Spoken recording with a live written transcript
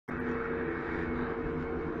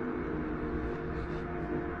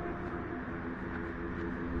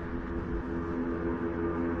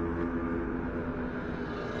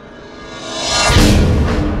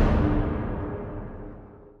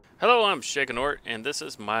everyone, I'm Shakenort, and this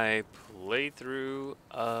is my playthrough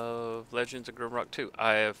of Legends of Grimrock 2.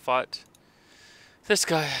 I have fought this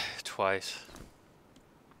guy twice.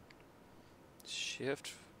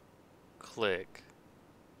 Shift, click,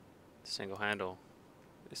 single handle.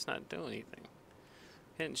 It's not doing anything.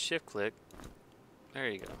 Hitting shift click. There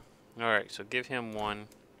you go. Alright, so give him one.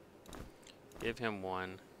 Give him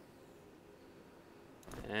one.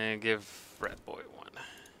 And give Rat Boy one.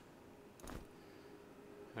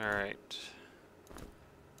 Alright.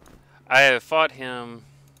 I have fought him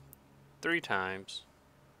 3 times.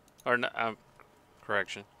 Or, no,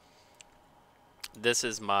 correction. This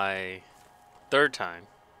is my 3rd time.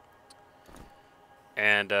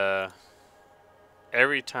 And,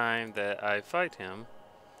 every time that I fight him,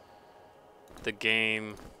 the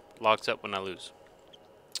game locks up when I lose.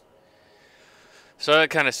 So that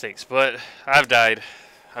kind of stinks, but I've died.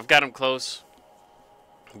 I've got him close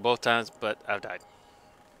both times, but I've died.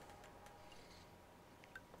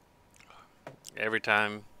 Every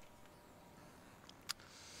time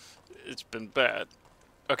it's been bad.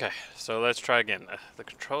 Okay, so let's try again. The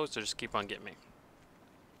controls just keep on getting me.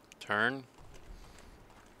 Turn.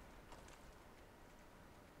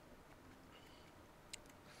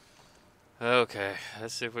 Okay,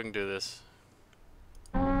 let's see if we can do this.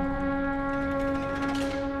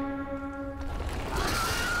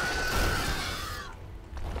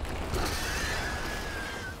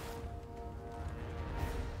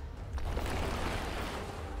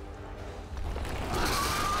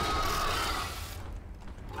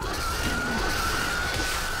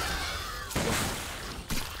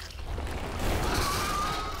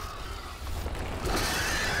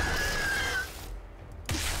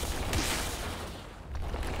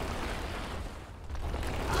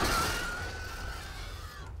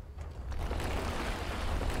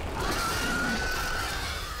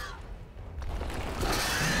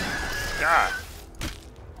 God.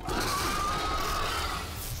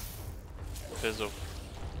 Fizzle.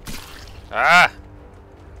 Ah!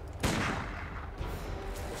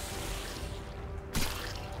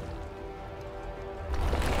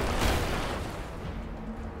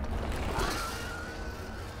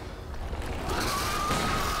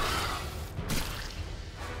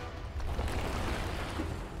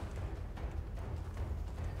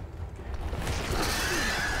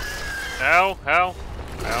 Ow, ow,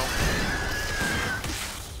 ow.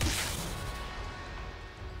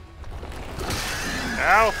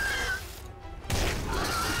 Ow!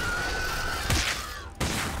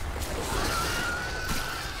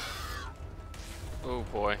 Oh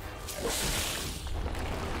boy.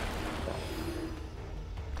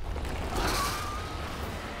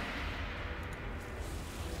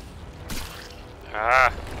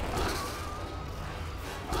 Ah!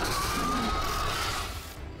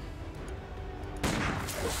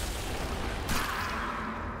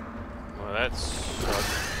 Well, that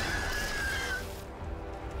sucks.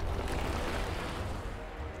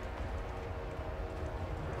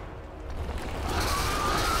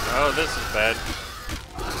 Oh, this is bad.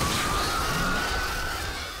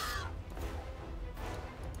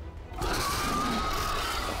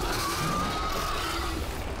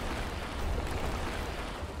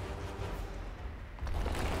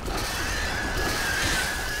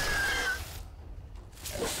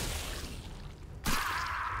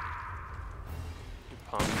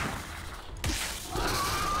 Pump.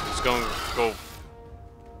 Just go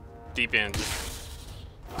deep in.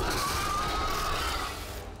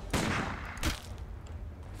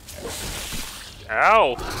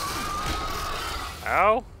 Ow!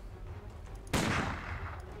 Ow!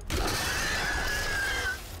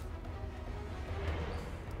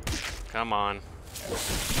 Come on.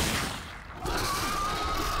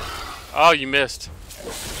 Oh, you missed.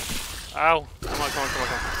 Ow! Come on, come on, come on,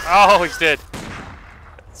 come on. Oh, he's dead.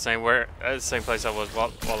 Same place I was a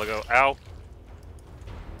while ago. Ow!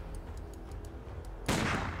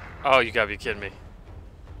 Oh, you gotta be kidding me.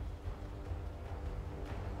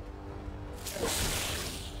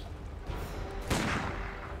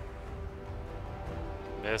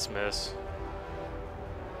 Miss.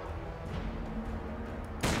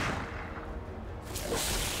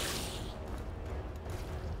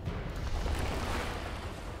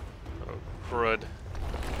 Oh, crud.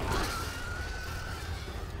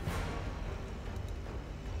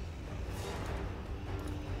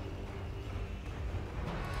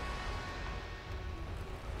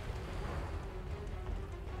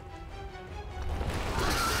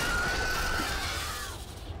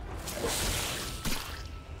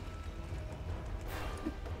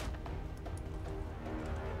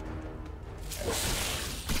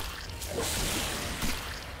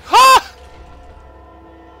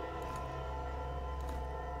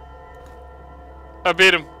 I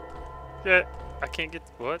beat him. Yeah, I can't get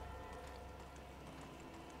what?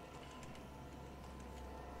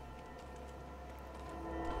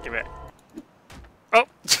 Give it. Oh.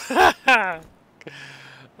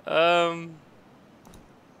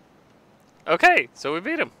 Okay, so we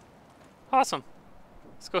beat him. Awesome.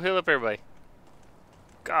 Let's go heal up everybody.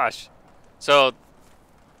 Gosh. So,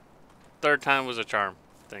 third time was a charm.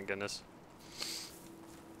 Thank goodness.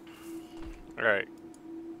 Alright.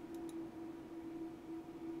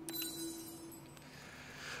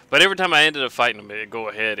 But every time I ended up fighting him, it'd go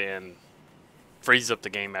ahead and freeze up the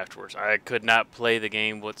game afterwards. I could not play the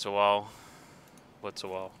game whatsoever.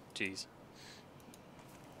 Jeez.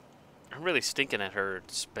 I'm really stinking at her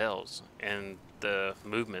spells and the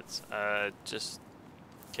movements. I just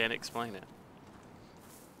can't explain it.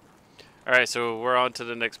 Alright, so we're on to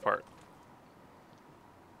the next part.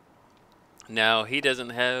 Now, he doesn't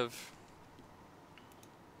have...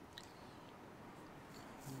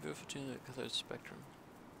 Beautiful color spectrum.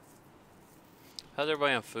 How's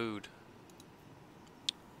everybody on food?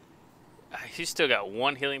 He's still got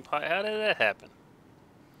one healing pot. How did that happen?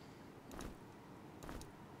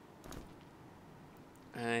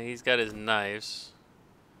 He's got his knives.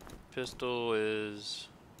 Pistol is...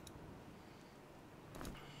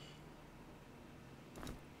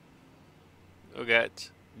 We got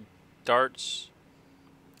darts.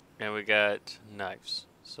 And we got knives.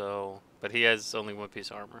 So, but he has only one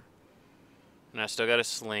piece of armor. And I still got a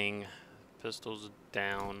sling. Pistol's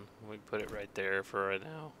down. We put it right there for right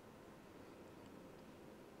now.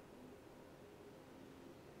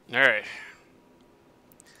 Alright.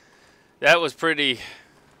 That was pretty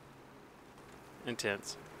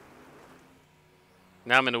intense.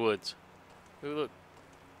 Now I'm in the woods. Ooh, look.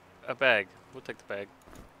 A bag. We'll take the bag.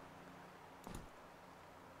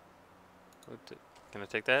 Can I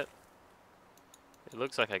take that? It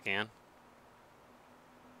looks like I can.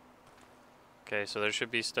 Okay, so there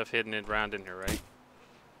should be stuff hidden around in here, right?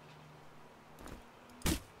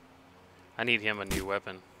 I need him a new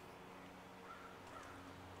weapon.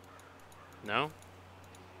 No?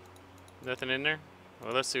 Nothing in there?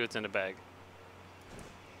 Well, let's see what's in the bag.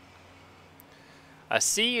 I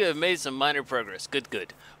see you have made some minor progress. Good,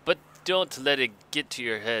 good. But don't let it get to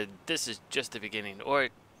your head. This is just the beginning, or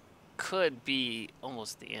it could be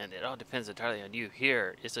almost the end. It all depends entirely on you.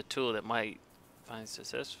 Here is a tool that might find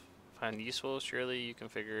useful. Surely you can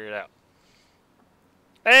figure it out.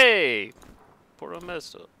 Hey! Portal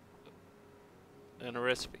missile. And a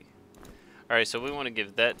recipe. Alright, so we want to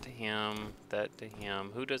give that to him, that to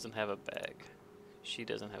him. Who doesn't have a bag? She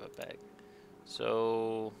doesn't have a bag.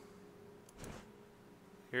 So,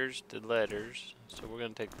 here's the letters. So we're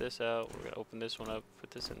going to take this out. We're going to open this one up,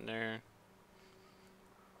 put this in there.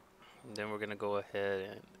 And then we're going to go ahead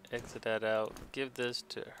and exit that out. Give this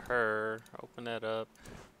to her. Open that up.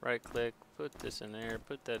 Right click. Put this in there.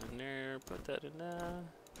 Put that in there. Put that in there.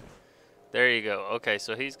 There you go. Okay,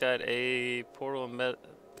 so he's got a portal and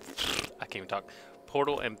I can't even talk.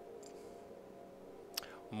 Portal and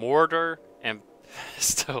mortar and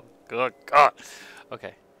pestle. Good God.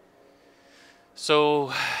 Okay.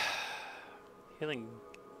 So healing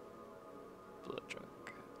blood drug.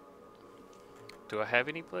 Do I have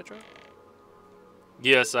any blood drug?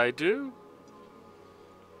 Yes, I do.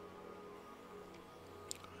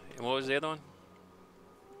 And what was the other one?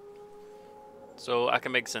 So I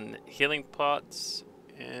can make some healing pots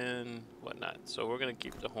and whatnot. So we're gonna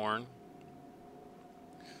keep the horn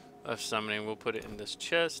of summoning. We'll put it in this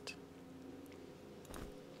chest.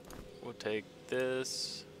 We'll take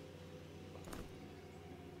this.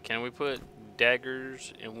 Can we put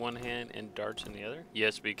daggers in one hand and darts in the other?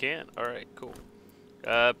 Yes, we can. Alright, cool.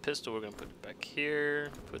 Pistol, we're gonna put it back here.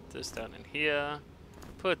 Put this down in here.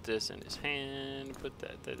 Put this in his hand. Put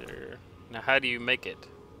that there. Now, how do you make it?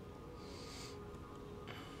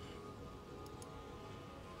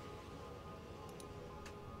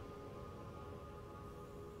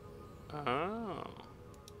 Oh.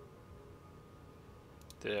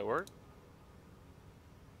 Did it work?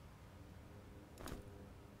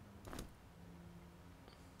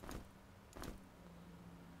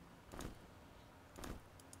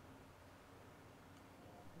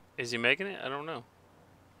 Is he making it? I don't know.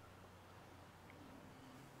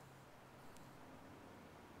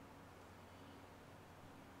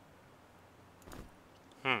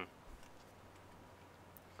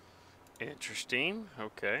 Interesting.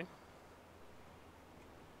 Okay.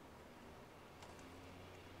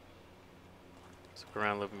 Let's look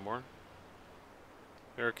around a little bit more.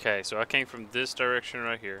 Okay, so I came from this direction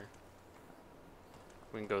right here.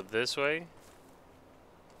 We can go this way.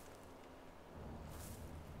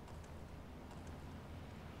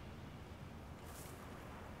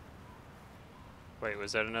 Wait,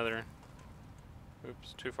 was that another?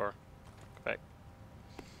 Oops, too far. Go back.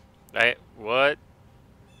 Hey, what?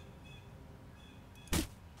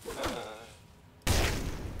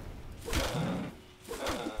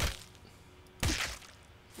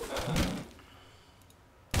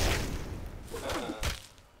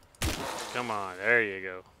 Come on, there you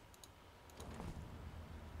go.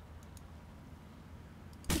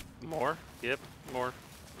 More? Yep, more.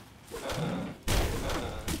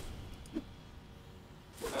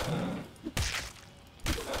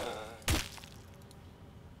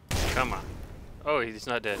 Come on. Oh, he's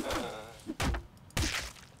not dead.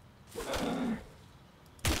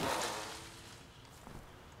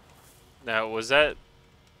 Now, was that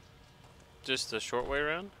just a short way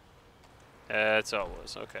around? That's all it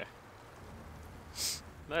was. Okay.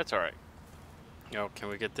 That's alright. Oh, can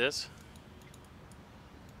we get this?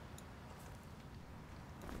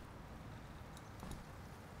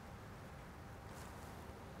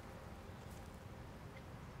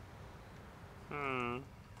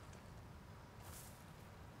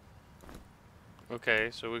 Okay,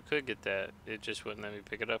 so we could get that. It just wouldn't let me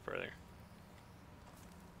pick it up earlier.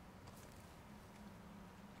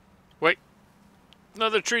 Wait!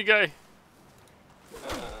 Another tree guy!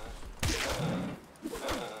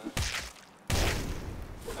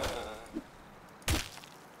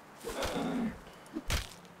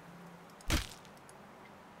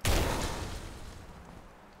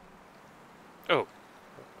 Oh,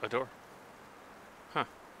 a door. Huh.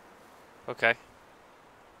 Okay.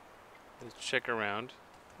 Let's check around.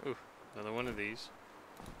 Ooh, another one of these.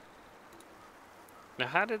 Now,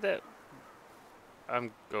 how did that...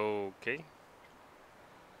 I'm okay.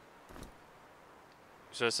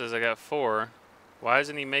 So it says I got 4. Why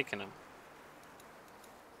isn't he making them?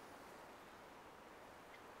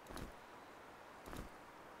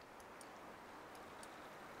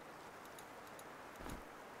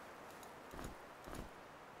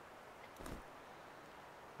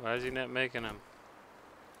 Why is he not making them?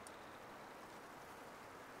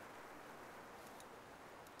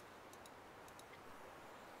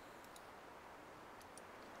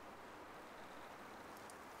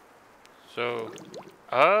 So,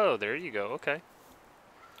 oh, there you go. Okay.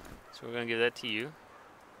 So we're gonna give that to you.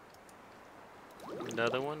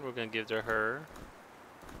 Another one we're gonna give to her.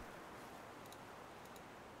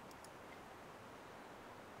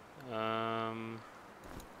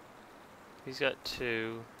 He's got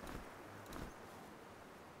 2.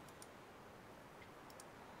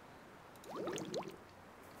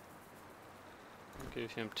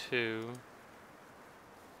 Give him 2.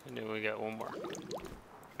 And then we got 1 more.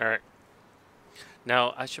 Alright.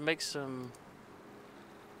 Now, I should make some...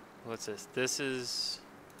 What's this? This is...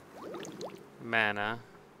 mana.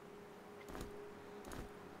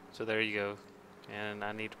 So there you go. And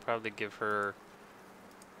I need to probably give her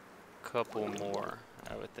a couple more,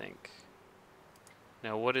 I would think.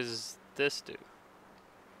 Now, what does this do?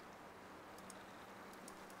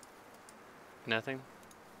 Nothing?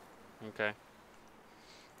 Okay.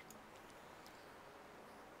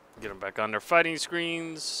 Get him back on their fighting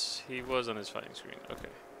screens. He was on his fighting screen. Okay.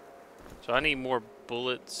 So I need more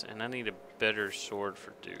bullets, and I need a better sword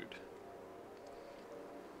for dude.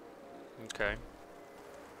 Okay.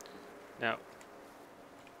 Now,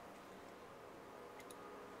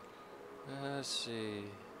 let's see.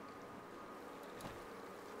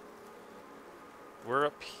 We're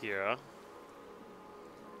up here.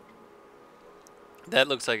 That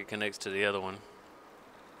looks like it connects to the other one.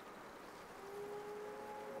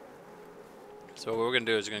 So what we're going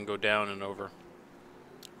to do is we're going to go down and over.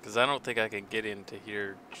 Because I don't think I can get into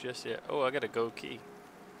here just yet. Oh, I got a go key.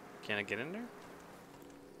 Can I get in there?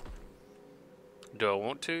 Do I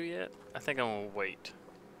want to yet? I think I'm going to wait.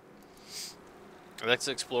 Let's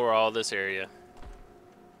explore all this area.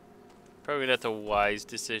 Probably not the wise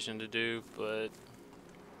decision to do, but...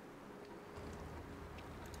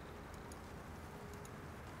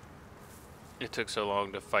 it took so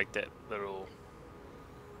long to fight that little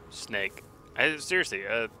snake. Seriously,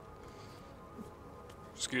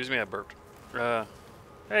 excuse me, I burped.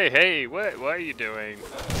 Hey, what are you doing?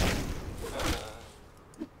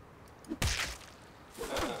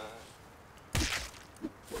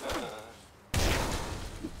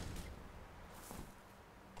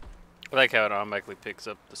 I like how it automatically picks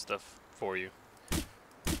up the stuff for you.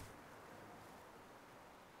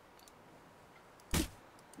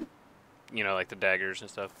 You know, like the daggers and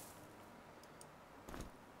stuff.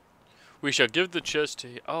 We shall give the chest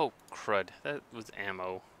to... oh, crud. That was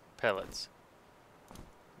ammo. Pellets.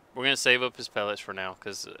 We're going to save up his pellets for now,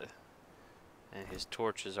 because... and his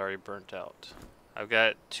torch is already burnt out. I've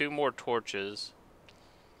got 2 more torches.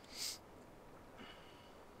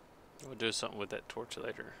 We'll do something with that torch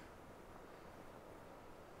later.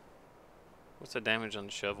 What's the damage on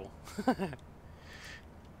the shovel?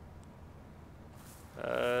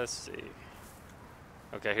 Let's see.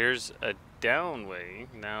 Okay, here's a down way.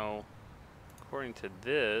 Now, according to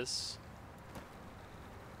this,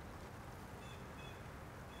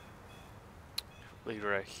 leave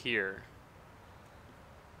right here.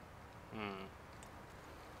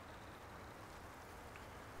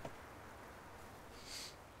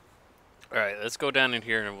 Alright, let's go down in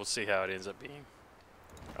here and we'll see how it ends up being.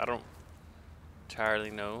 I don't entirely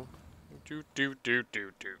know. Let's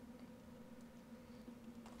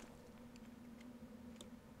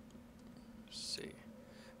see.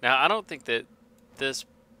 Now, I don't think that this...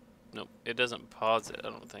 Nope, it doesn't pause it, I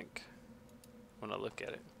don't think, when I look at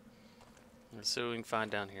it. Let's see what we can find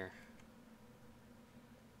down here.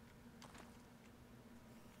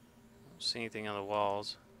 Don't see anything on the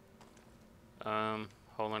walls. Hole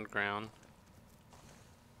underground.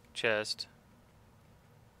 Chest.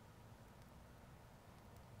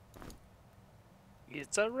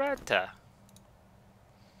 It's a rata.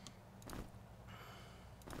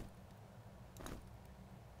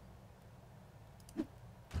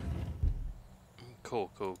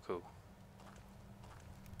 Cool, cool, cool.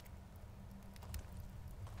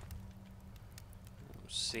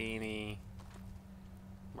 Don't see any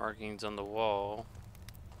markings on the wall.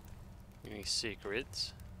 Any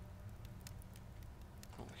secrets?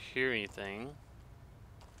 Don't hear anything.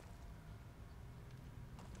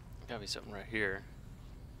 Gotta be something right here.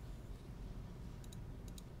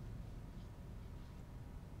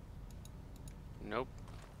 Nope.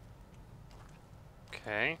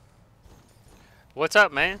 Okay. What's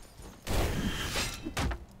up, man?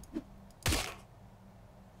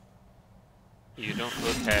 You don't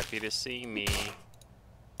look happy to see me.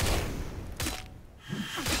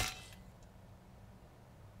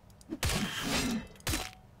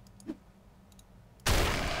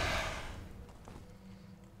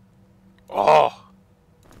 Oh!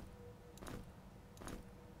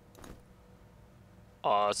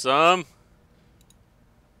 Awesome!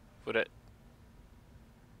 Put it.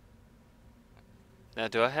 Now,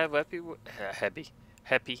 do I have heavy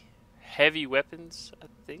weapons? I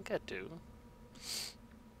think I do.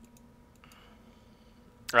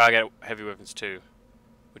 Oh, I got heavy weapons too,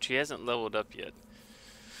 which he hasn't leveled up yet.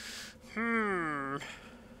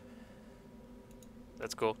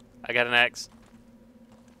 That's cool. I got an axe.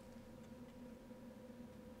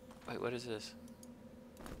 Wait, what is this?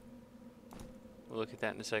 We'll look at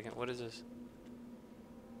that in a second. What is this?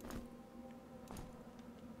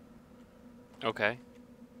 Okay.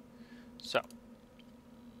 So,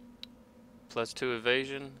 +2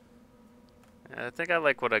 evasion. I think I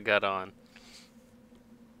like what I got on.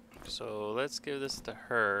 So let's give this to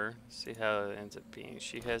her. See how it ends up being.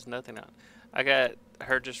 She has nothing on. I got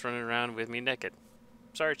her just running around with me naked.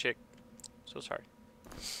 Sorry, chick. So sorry.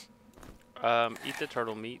 Eat the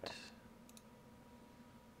turtle meat.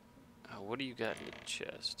 What do you got in the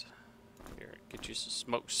chest? Here, get you some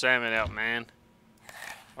smoked salmon out, man.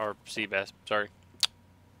 Or sea bass, sorry.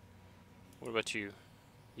 What about you?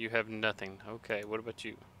 You have nothing. Okay, what about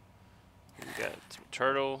you? You got some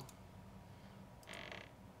turtle.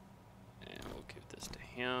 And we'll give this to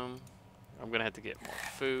him. I'm gonna have to get more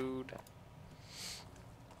food.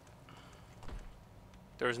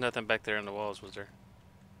 There was nothing back there in the walls, was there?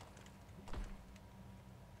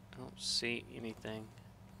 I don't see anything.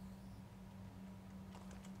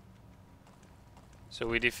 So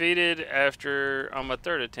we defeated, on my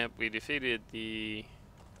third attempt, we defeated the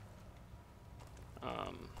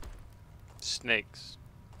snakes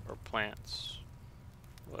or plants,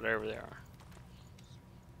 whatever they are.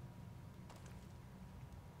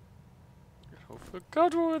 Hopefully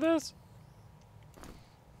comfortable with this.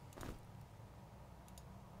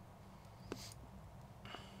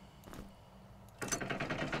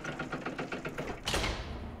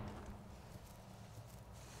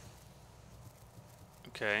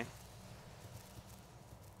 Okay.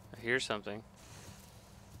 I hear something.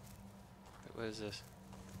 Wait, what is this?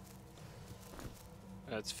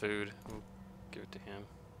 That's food. We'll give it to him.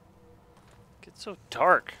 It gets so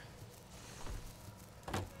dark.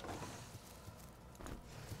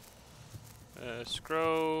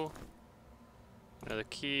 Scroll. Another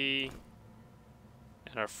key.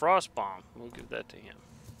 And our frost bomb. We'll give that to him.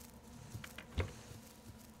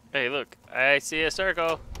 Hey, look. I see a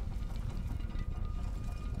circle.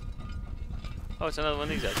 Oh, it's another one of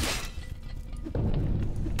these guys.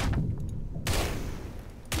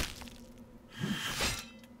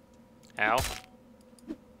 Ow.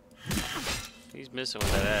 He's missing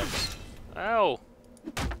with that axe. Ow!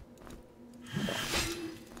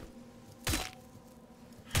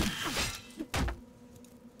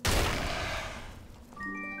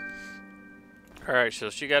 Alright, so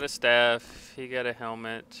she got a staff. He got a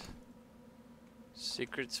helmet.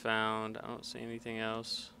 Secrets found. I don't see anything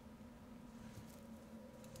else.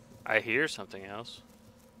 I hear something else.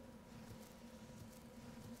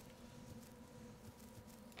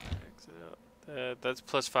 Exit out. That's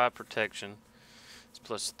 +5 protection. It's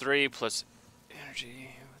 +3 plus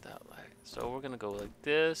energy without light. So we're gonna go like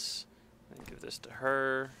this. And give this to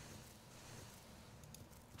her.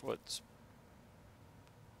 What's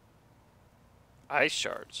ice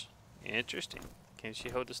shards? Interesting. Can she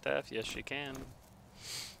hold the staff? Yes, she can.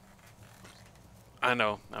 I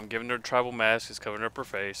know. I'm giving her a tribal mask. It's covering up her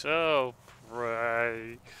face. Oh,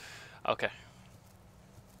 right. Okay.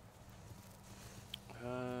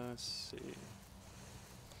 Let's see.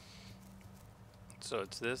 So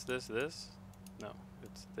it's this. No,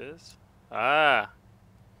 it's this. Ah.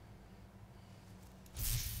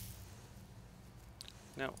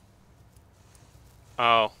 No.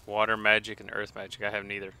 Oh, water magic and earth magic. I have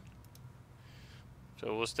neither.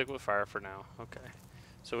 So we'll stick with fire for now. Okay.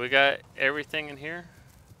 So we got everything in here.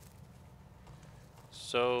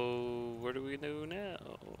 So where do we do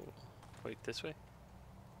now? Wait, this way?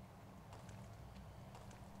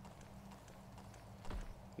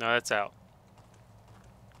 No, that's out.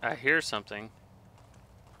 I hear something.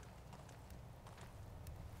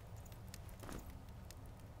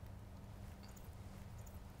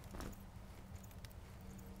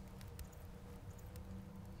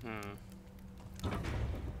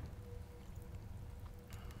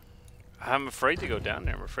 I'm afraid to go down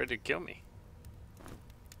there. I'm afraid to kill me.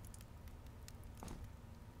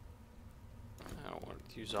 I don't want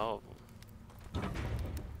to use all of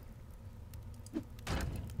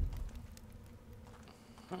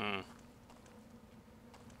them.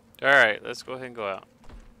 Alright, let's go ahead and go out.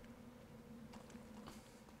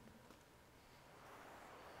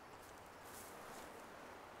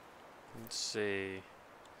 Let's see.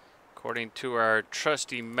 According to our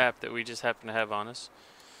trusty map that we just happen to have on us.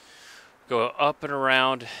 Go up and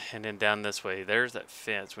around and then down this way. There's that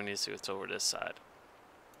fence. We need to see what's over this side.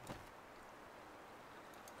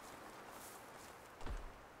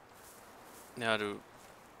 Now, do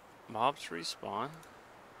mobs respawn?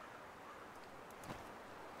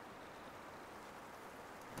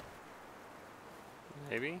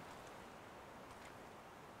 Maybe?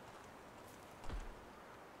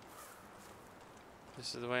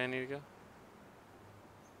 This is the way I need to go?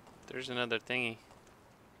 There's another thingy.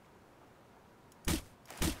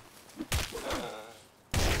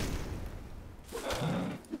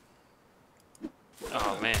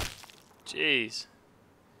 Oh man. Jeez.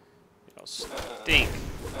 Y'all stink.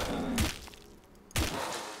 I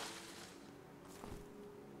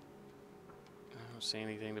don't see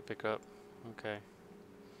anything to pick up. Okay.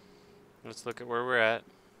 Let's look at where we're at.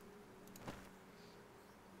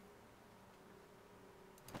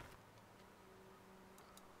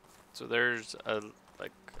 So there's a,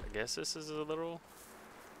 like, I guess this is a little...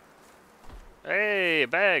 Hey, a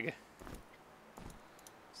bag!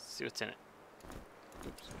 Let's see what's in it.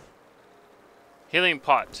 Oops. Healing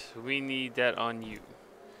pot. We need that on you.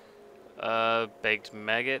 Baked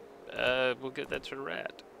maggot. We'll get that to the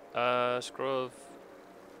rat. Scroll of...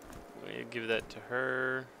 We'll give that to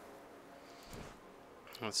her.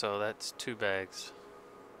 And so that's 2 bags.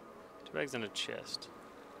 2 bags in a chest.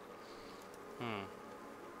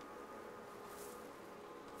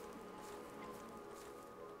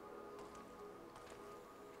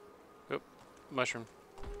 Oop, mushroom.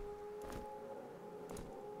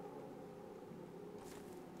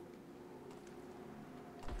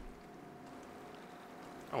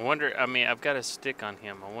 I wonder, I mean, I've got a stick on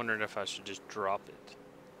him. I wondered if I should just drop it.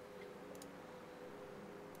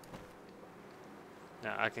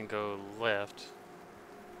 Now I can go left.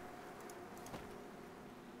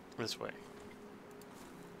 This way.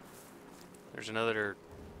 There's another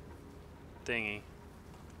thingy.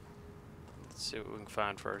 Let's see what we can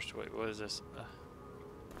find first. Wait, what is this?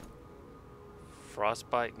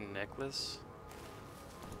 Frostbite necklace?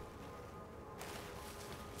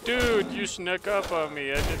 Dude, you snuck up on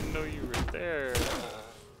me. I didn't know you were there.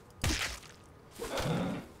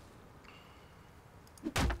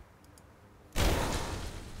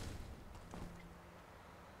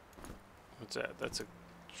 What's that? That's a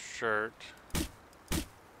shirt.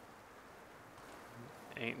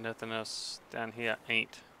 Ain't nothing else down here.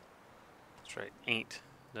 Ain't. That's right. Ain't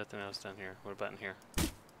nothing else down here. What about in here?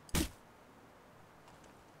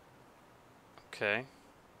 Okay.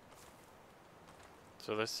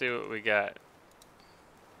 So let's see what we got.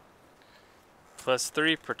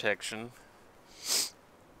 +3 protection.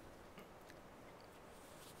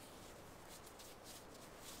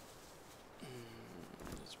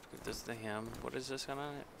 Let's put this to him. What is this on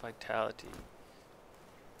it? Vitality.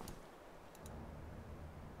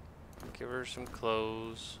 Give her some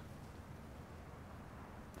clothes.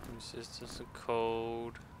 Resistance to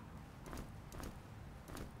cold.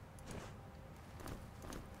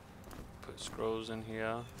 Put scrolls in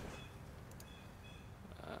here.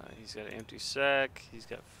 He's got an empty sack. He's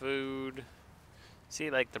got food. See,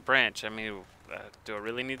 like the branch. I mean, do I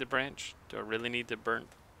really need the branch? Do I really need the burnt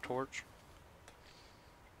torch?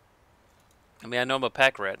 I mean, I know I'm a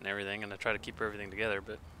pack rat and everything, and I try to keep everything together,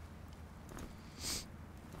 but...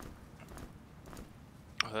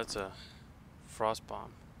 Oh, that's a frost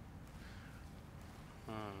bomb.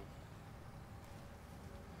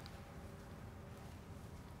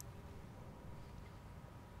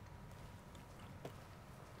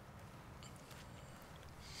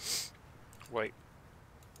 Wait.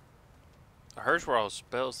 Hers were all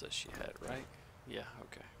spells that she had, right? Yeah,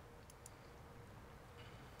 okay.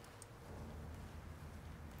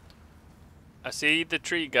 I see the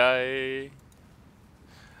tree guy.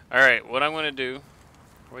 Alright, what I'm gonna do...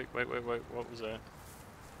 Wait, what was that?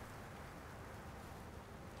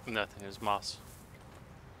 Nothing, it was moss.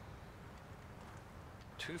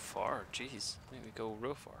 Too far, jeez. Made me go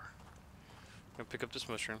real far. I'm gonna pick up this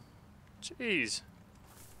mushroom. Jeez.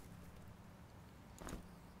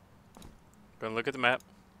 Gonna look at the map.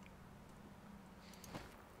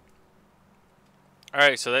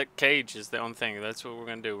 Alright, so that cage is the only thing. That's what we're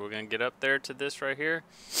gonna do. We're gonna get up there to this right here.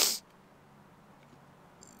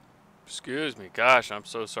 Excuse me. Gosh, I'm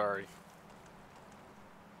so sorry.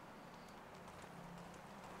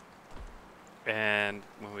 And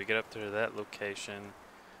when we get up to that location,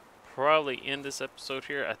 probably end this episode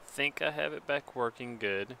here. I think I have it back working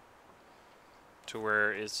good to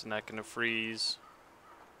where it's not gonna freeze.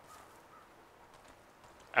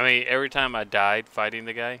 I mean, every time I died fighting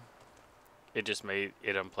the guy, it just made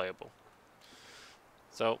it unplayable.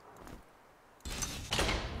 So,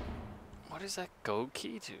 what is that gold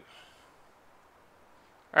key to?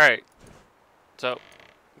 Alright, so,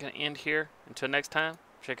 I'm gonna end here. Until next time,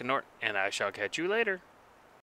 Chicken Nort, and I shall catch you later.